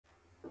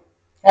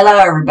Hello,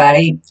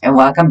 everybody, and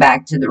welcome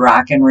back to the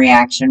Rockin'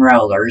 Reaction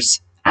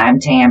Rollers.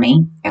 I'm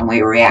Tammy, and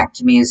we react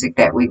to music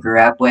that we grew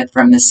up with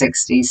from the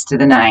 60s to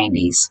the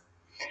 90s.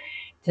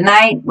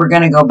 Tonight, we're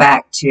going to go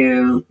back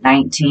to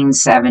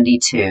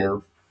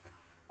 1972,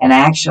 and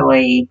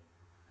actually,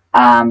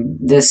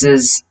 this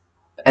is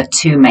a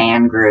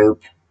two-man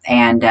group,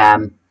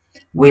 and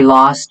we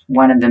lost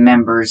one of the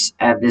members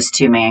of this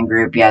two-man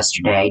group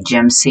yesterday,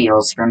 Jim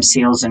Seals from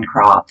Seals and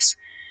Crofts.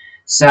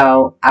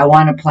 So I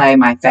want to play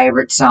my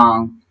favorite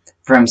song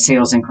from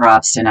Seals and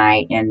Crofts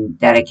tonight in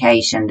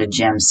dedication to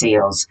Jim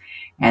Seals.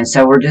 And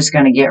so we're just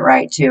going to get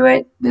right to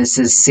it. This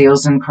is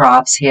Seals and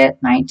Crofts' hit,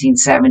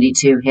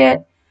 1972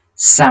 hit,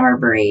 Summer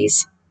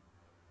Breeze.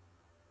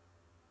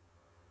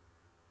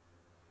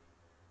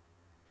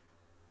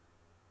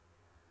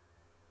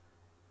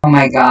 Oh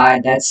my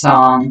God, that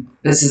song.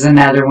 This is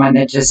another one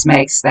that just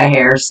makes the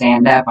hair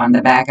stand up on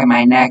the back of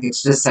my neck.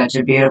 It's just such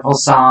a beautiful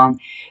song.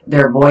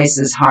 Their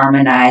voices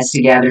harmonize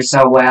together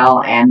so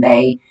well, and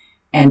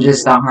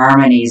just the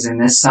harmonies in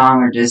this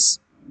song are just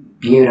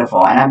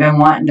beautiful. And I've been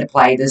wanting to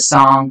play this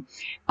song.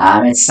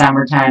 It's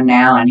summertime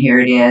now, and here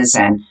it is.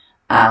 And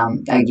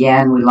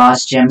again, we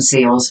lost Jim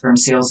Seals from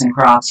Seals and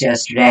Crofts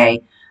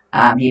yesterday.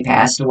 He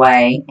passed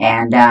away,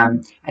 and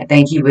I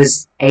think he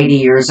was 80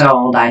 years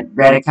old. I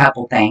read a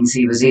couple things.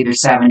 He was either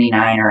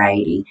 79 or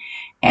 80.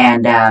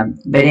 And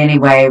but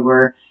anyway,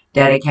 we're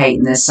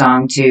dedicating this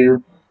song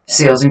to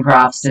Seals and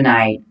Crofts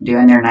tonight,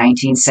 doing their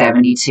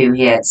 1972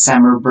 hit,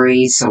 Summer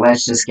Breeze. So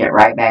let's just get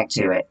right back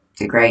to it.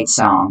 It's a great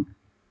song.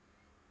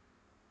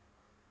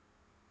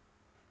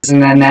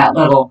 And then that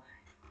little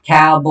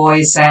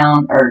cowboy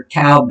sound or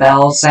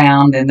cowbell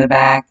sound in the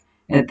back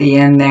at the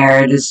end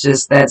there. It is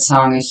just, that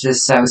song is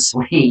just so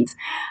sweet.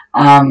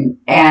 And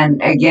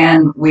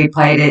again, we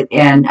played it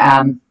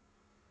in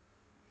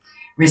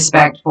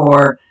respect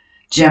for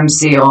Jim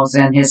Seals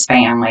and his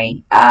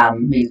family.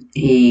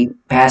 He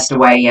passed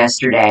away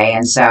yesterday,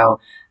 and so,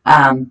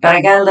 but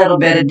I got a little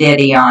bit of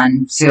ditty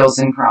on Seals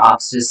and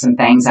Crofts, just some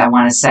things I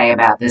want to say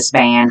about this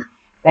band.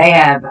 They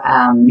have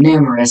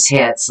numerous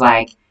hits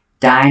like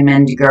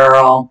Diamond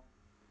Girl,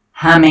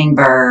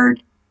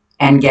 Hummingbird,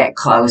 and Get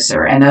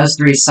Closer. And those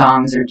three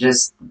songs are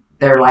just,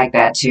 they're like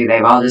that too.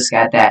 They've all just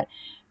got that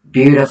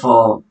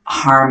beautiful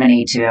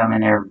harmony to them,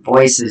 and their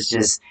voices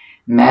just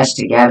mesh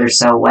together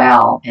so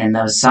well in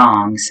those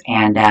songs.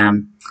 And,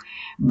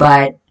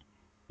 but,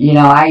 you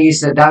know, I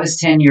was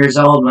 10 years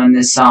old when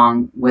this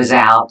song was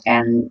out,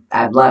 and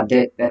I've loved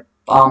it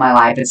all my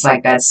life. It's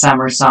like that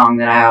summer song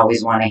that I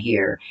always want to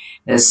hear.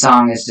 This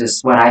song is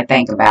just what I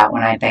think about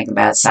when I think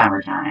about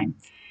summertime.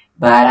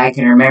 But I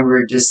can remember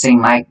it just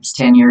seemed like I was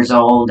 10 years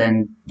old,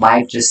 and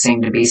life just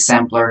seemed to be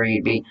simpler.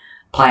 You'd be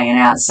playing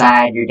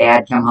outside, your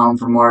dad come home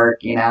from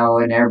work, you know,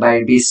 and everybody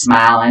would be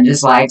smiling.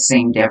 Just life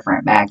seemed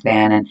different back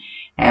then,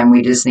 and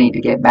we just need to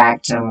get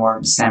back to a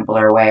more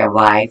simpler way of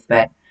life.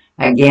 But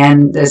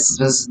again, this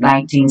was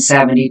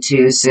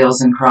 1972,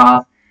 Seals and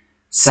Crofts,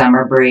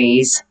 Summer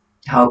Breeze.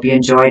 Hope you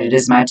enjoyed it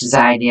as much as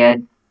I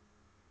did.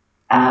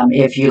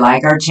 If you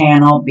like our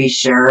channel, be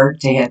sure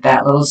to hit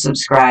that little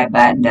subscribe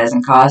button.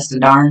 Doesn't cost a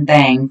darn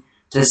thing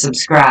to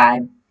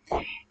subscribe.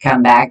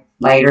 Come back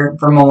later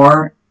for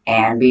more,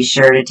 and be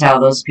sure to tell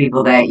those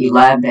people that you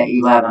love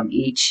them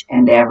each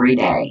and every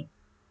day.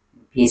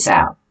 Peace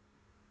out.